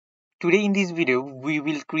Today in this video, we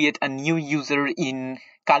will create a new user in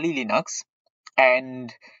Kali Linux,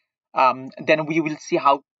 and then we will see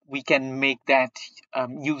how we can make that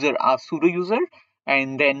user a sudo user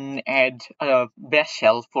and then add a bash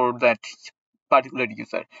shell for that particular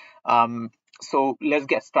user. So let's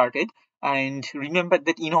get started. And remember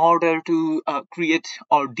that in order to create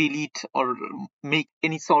or delete or make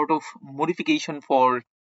any sort of modification for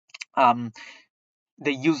um,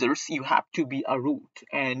 the users, you have to be a root.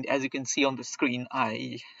 And as you can see on the screen,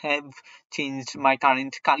 I have changed my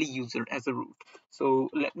current Kali user as a root. So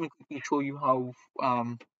let me quickly show you how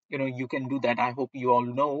you can do that. I hope you all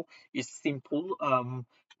know it's simple.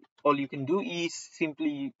 All you can do is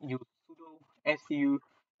simply use sudo su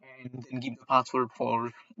and then give the password for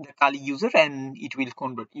the Kali user, and it will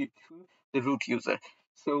convert you to the root user.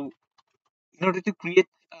 So in order to create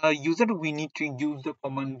a user, we need to use the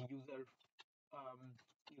command um,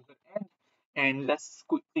 user add, and let's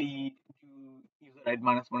quickly do user add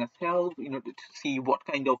minus help in order to see what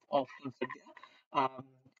kind of options are there.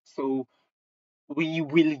 So we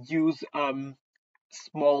will use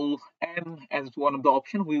small m as one of the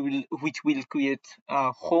options, which will create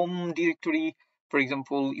a home directory. For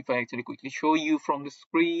example, if I actually quickly show you from the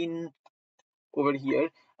screen over here,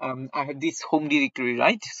 I have this home directory,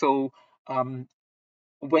 right? So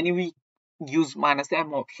when we use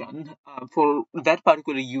 -m option for that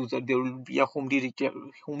particular user, there will be a home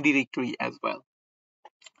directory as well.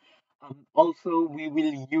 Also, we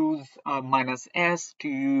will use -s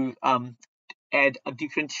to add a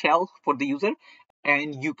different shell for the user,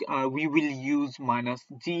 and we will use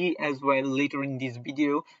 -g as well later in this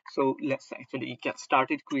video. So let's actually get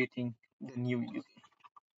started creating the new user.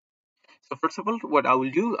 So first of all, what I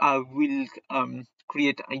will do, I will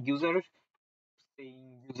create a user,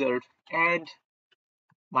 saying user add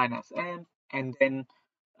 -m, and then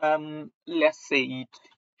let's say it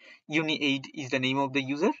uni8 is the name of the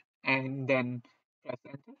user, and then press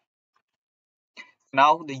enter.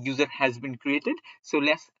 Now the user has been created. So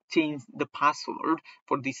let's change the password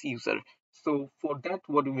for this user. So for that,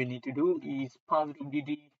 what we need to do is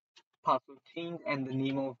passwd password change and the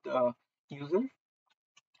name of the user,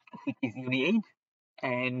 which is uni8,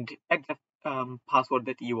 and at the password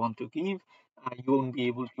that you want to give, you won't be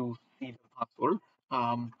able to see the password,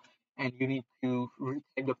 and you need to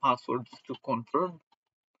retype the password to confirm.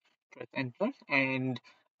 Press enter, and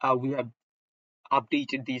we have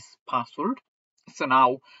updated this password. So now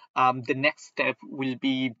the next step will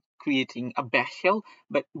be creating a bash shell.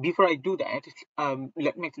 But before I do that,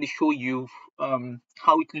 let me actually show you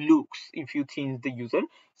how it looks if you change the user.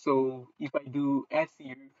 So if I do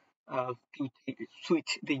su to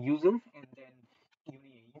switch the user and then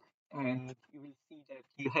uni8, and you will see that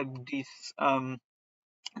you have this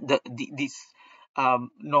this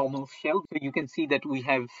normal shell. So you can see that we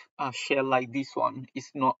have a shell like this one.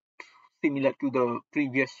 It's not similar to the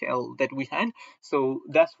previous shell that we had. So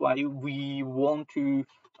that's why we want to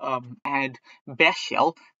add bash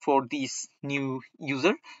shell for this new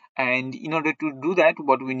user. And in order to do that,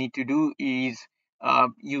 what we need to do is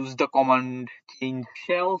use the command change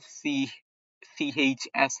shell chsh,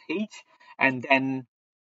 and then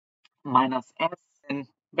 -s and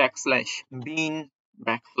 /bin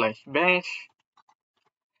 /bash,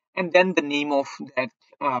 and then the name of that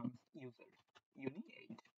user,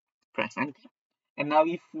 uni8. Press enter. And now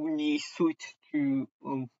if we switch to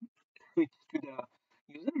the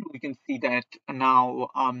user, we can see that now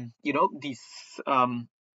this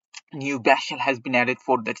new bash shell has been added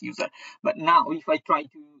for that user. But now if I try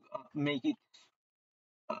to make it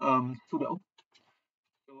sudo,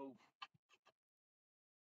 so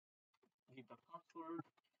give the password,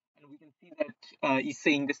 and we can see that it's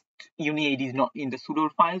saying this uni8 is not in the sudo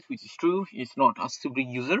files, which is true. It's not a sudo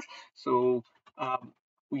user. So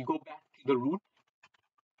we go back to the root.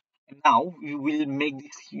 And now we will make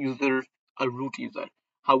this user a root user.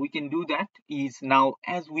 How we can do that is, now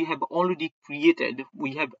as we have already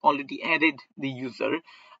added the user,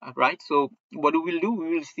 right? So what we will do, we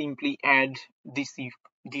will simply add this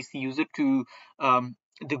user to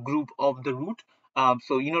the group of the root.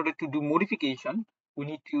 So in order to do modification, we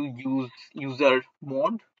need to use user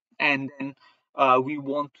mod, and then we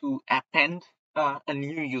want to append a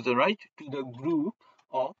new user, right, to the group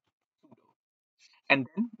of sudo, and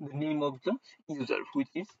then the name of the user,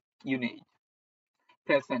 which is uni8.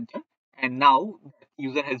 Press enter, and now that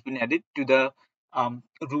user has been added to the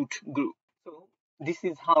root group. So this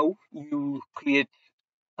is how you create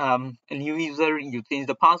a new user. You change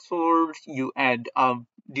the password, you add a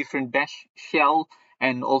different bash shell,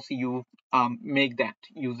 and also you make that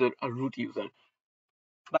user a root user.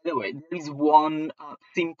 By the way, there is one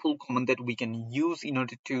simple command that we can use in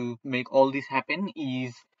order to make all this happen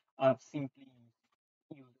is simply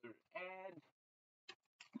user add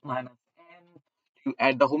 -n to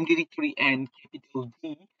add the home directory and capital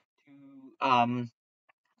D to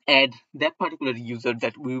add that particular user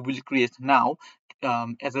that we will create now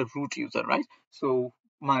as a root user, right? So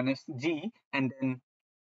 -G, and then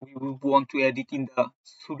we will want to add it in the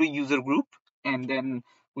sudo user group, and then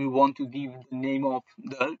we want to give the name of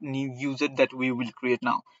the new user that we will create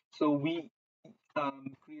now. So we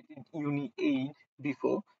created uni8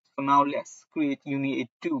 before, so now let's create uni8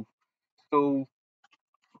 2. So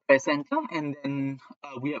press enter, and then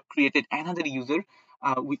we have created another user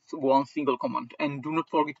with one single command. And do not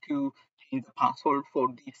forget to change the password for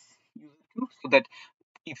this user too, so that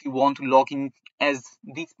if you want to log in as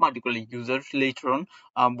this particular user later on,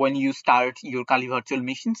 when you start your Kali virtual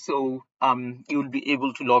machine, so you will be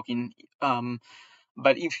able to log in.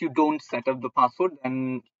 But if you don't set up the password,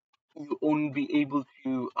 then you won't be able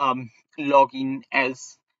to log in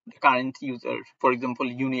as the current user, for example,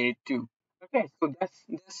 Uni82. Okay, so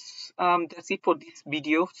that's it for this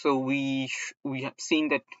video. So we have seen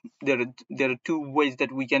that there are two ways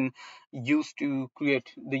that we can use to create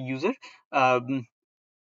the user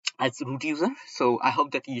as root user. So I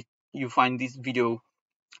hope that you find this video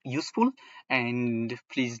useful, and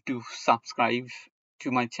please do subscribe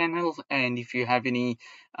to my channel. And if you have any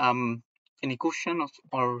questions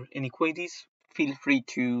or any queries, feel free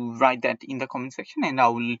to write that in the comment section, and I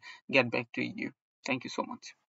will get back to you. Thank you so much.